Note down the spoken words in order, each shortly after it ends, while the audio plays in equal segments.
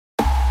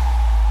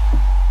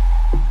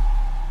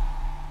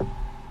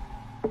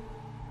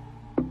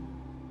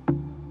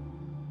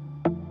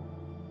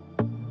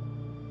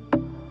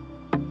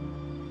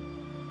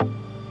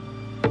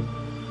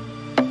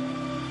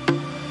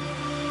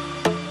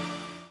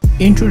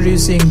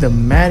Introducing the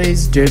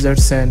Marriage Desert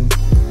Sand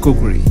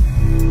Kukri.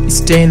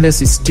 Stainless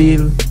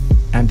steel,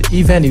 and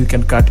even you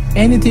can cut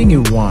anything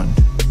you want.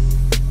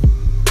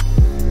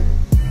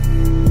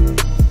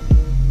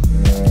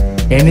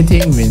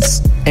 Anything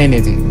means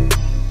anything.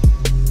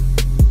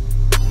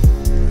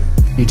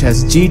 It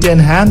has G10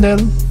 handle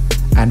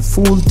and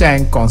full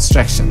tank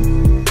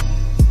construction.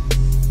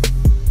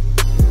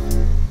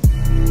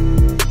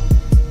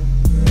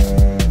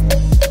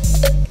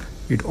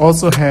 It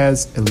also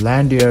has a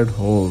lanyard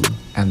hole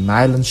and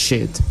nylon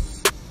sheath.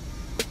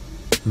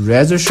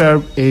 Razor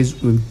sharp edge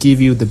will give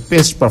you the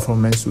best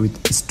performance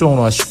with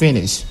stonewash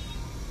finish.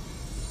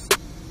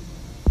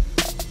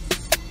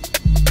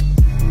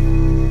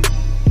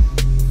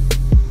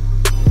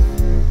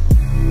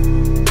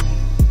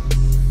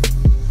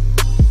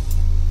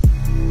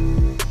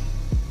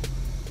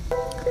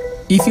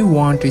 If you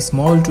want a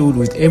small tool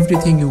with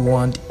everything you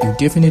want, you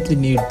definitely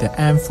need the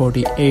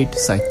M48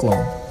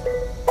 Cyclone.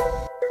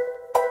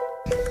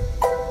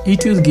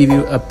 It will give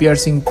you a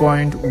piercing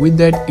point. With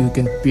that you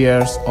can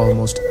pierce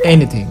almost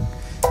anything.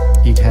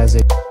 It has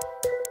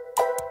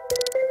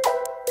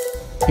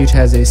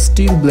a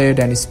steel blade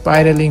and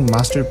spiraling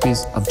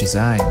masterpiece of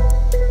design.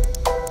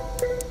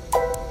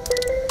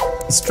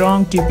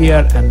 Strong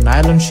TPR and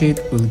nylon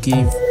sheath will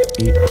give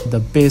it the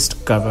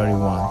best cover you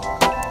want.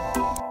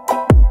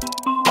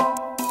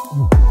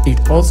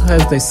 It also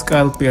has the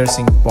skull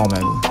piercing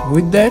pommel.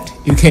 With that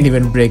you can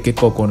even break a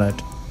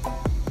coconut.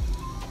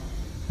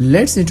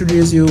 Let's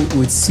introduce you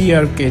with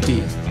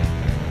CRKT.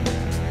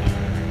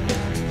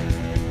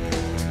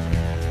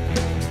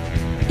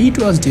 It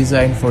was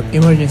designed for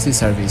emergency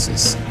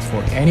services.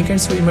 For any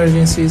kinds of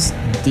emergencies,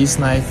 this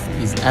knife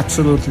is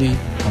absolutely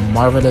a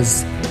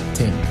marvelous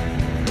thing.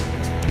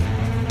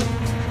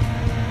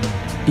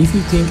 If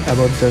you think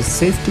about the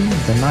safety,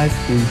 the knife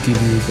will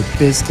give you the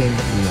best thing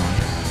you want.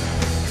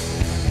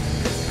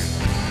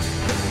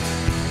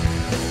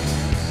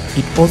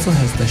 It also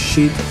has the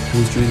sheath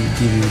which will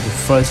give you the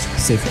first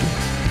safety.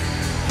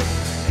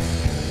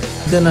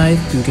 With the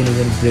knife you can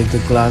even break the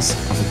glass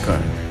of a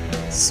car.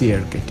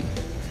 CRKT.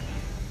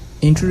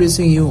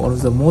 Introducing you one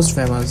of the most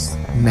famous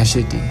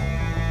Machete.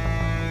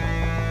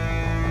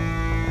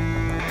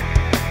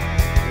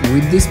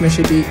 With this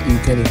Machete you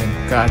can even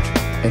cut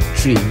a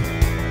tree.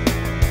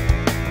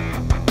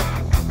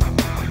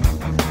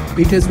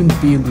 It has been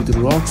built with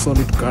rock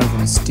solid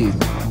carbon steel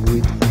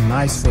with a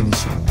nice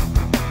finishing.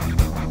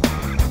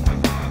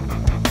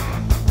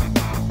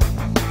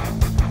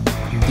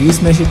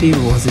 This Machete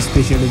was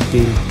especially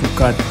built to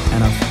cut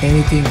enough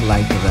anything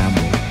like a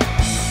Rambo.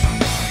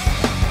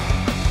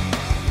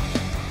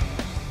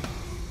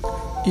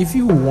 If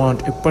you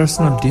want a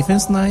personal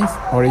defense knife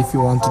or if you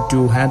want to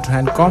do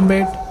hand-to-hand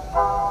combat,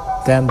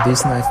 then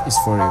this knife is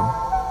for you.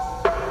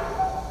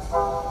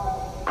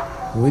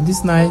 With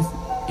this knife,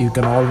 you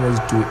can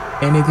almost do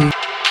anything.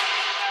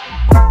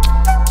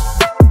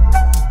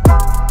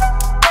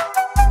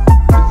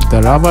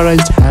 The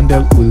rubberized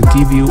handle will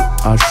give you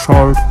a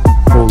short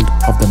hold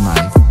of the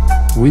knife.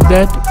 With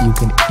that you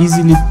can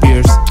easily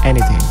pierce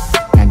anything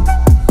and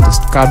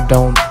just cut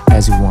down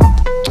as you want.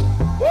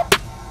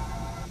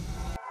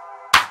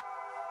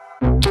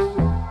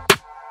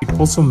 It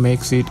also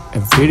makes it a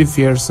very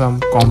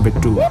fearsome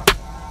combat tool.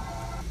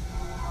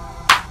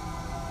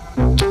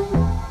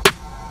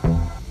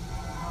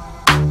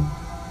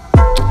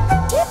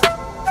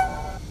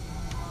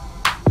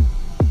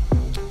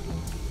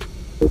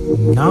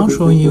 Now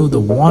showing you the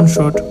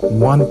one-shot,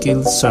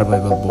 one-kill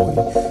survival Bowie.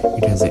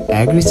 It has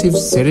aggressive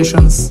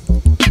serrations.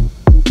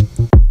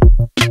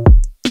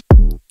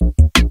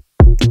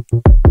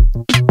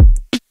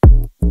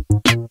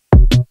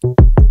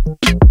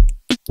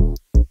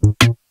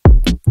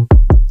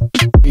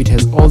 It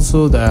has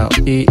also the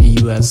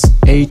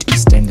AUS-8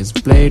 stainless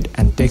blade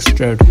and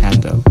textured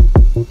handle.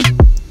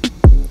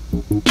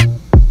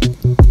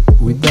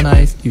 With the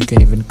knife you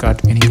can even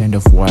cut any kind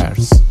of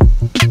wires.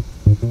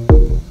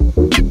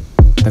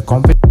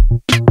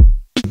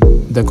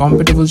 The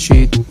compatible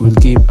sheath will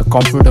give a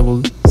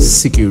comfortable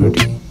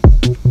security.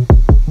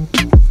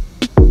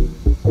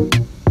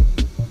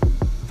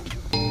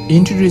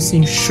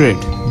 Introducing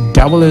Schrade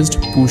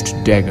double-edged pushed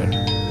dagger.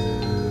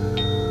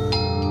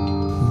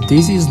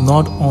 This is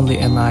not only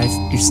a knife,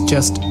 it's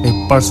just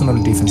a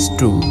personal defense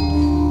tool.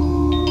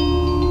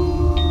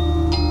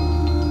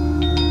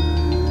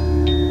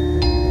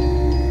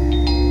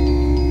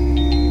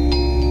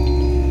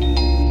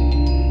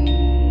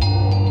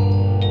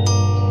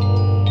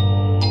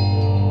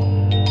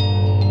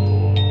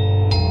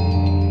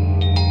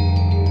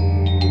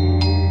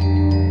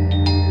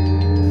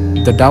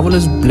 The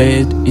double-edged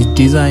blade is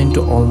designed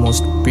to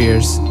almost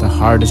pierce the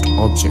hardest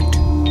object.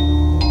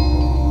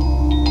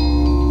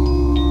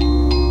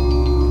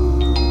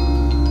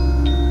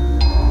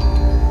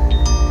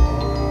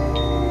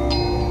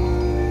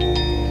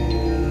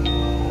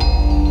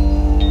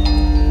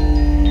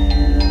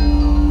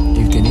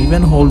 You can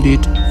even hold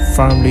it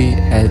firmly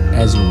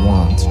as you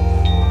want.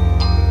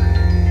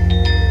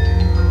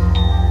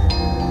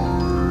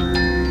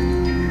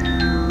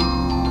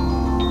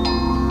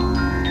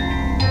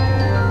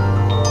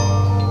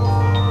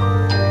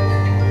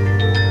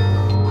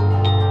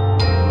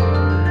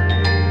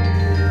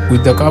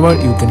 With the cover,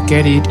 you can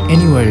carry it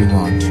anywhere you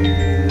want.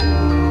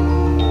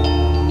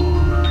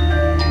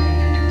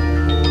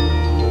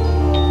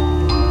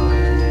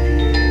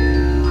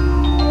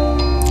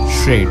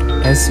 Schrade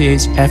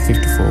SCH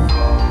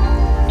F54.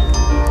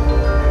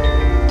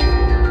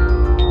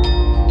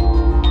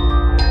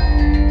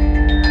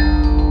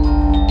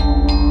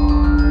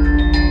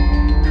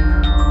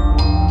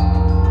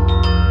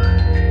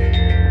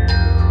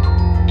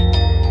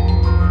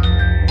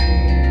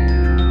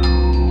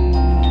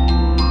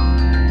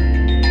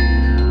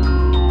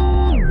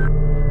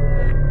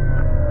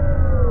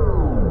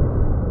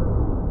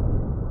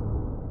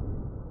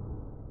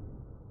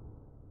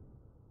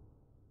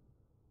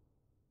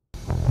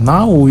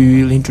 Now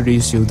we will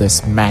introduce you the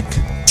Smack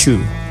 2,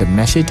 the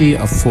Machete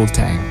of full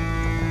tang.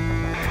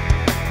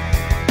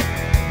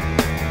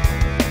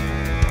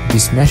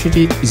 This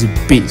machete is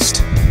a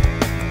beast.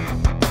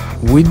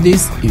 With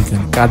this you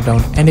can cut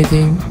down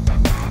anything.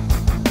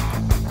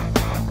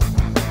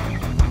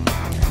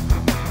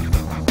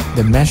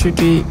 The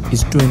machete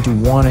is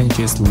 21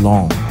 inches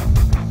long.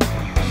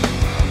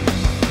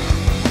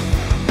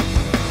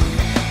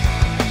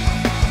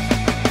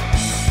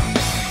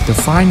 The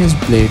finest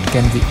blade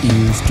can be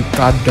used to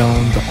cut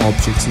down the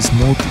objects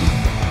smoothly.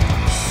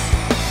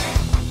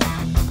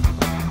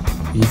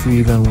 If you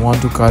even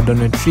want to cut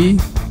down a tree,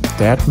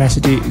 that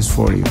machete is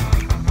for you.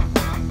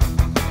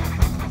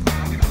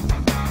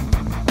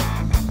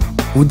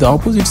 With the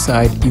opposite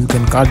side, you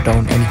can cut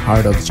down any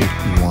hard object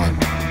you want.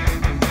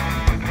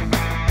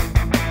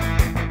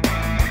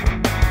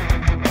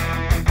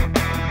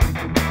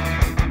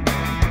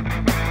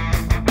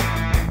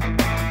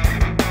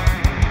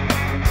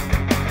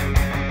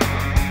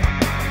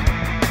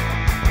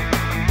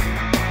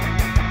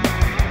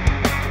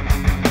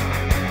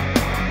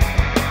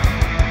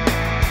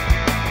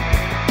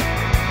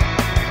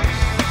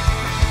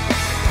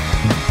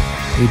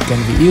 It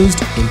can be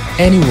used in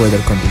any weather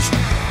condition.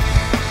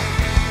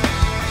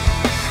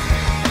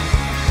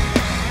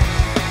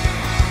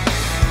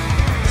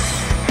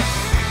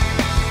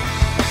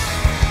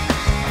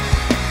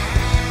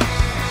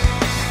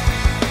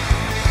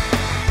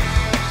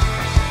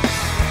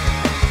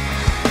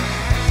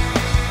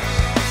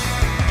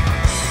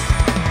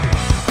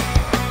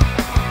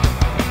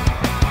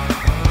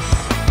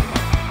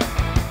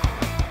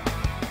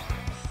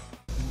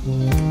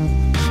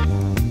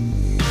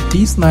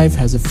 This knife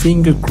has a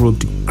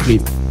finger-grooved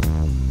grip.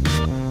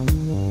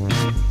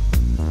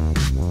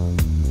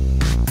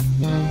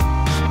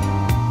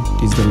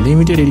 It is the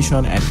limited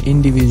edition and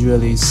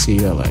individually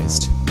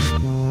serialized.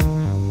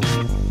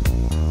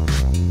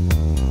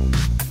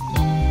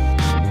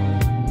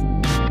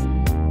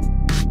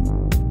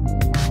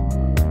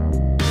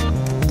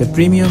 The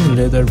premium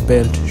leather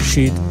belt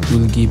sheath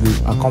will give you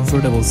a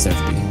comfortable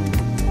safety.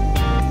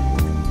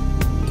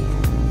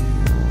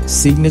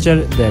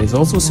 Signature, there is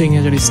also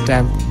signature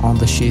stamp on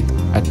the sheath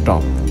at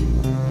top.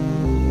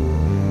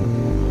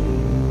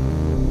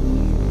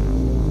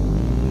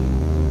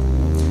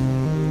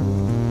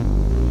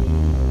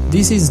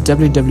 This is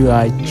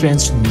WWI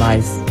trenched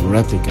knife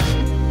replica.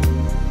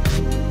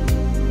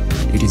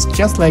 It is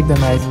just like the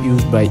knife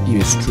used by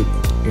US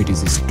troops. It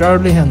is a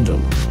sturdy handle.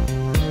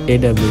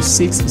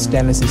 AW6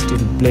 stainless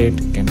steel blade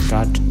can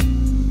cut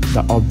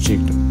the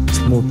object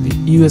smoothly.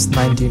 US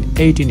 19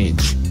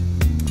 18-inch.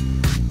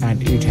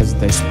 And it has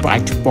the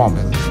spiked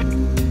pommel.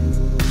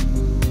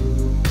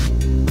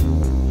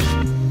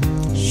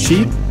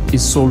 Sheath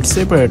is sold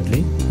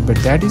separately, but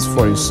that is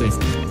for your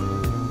safety.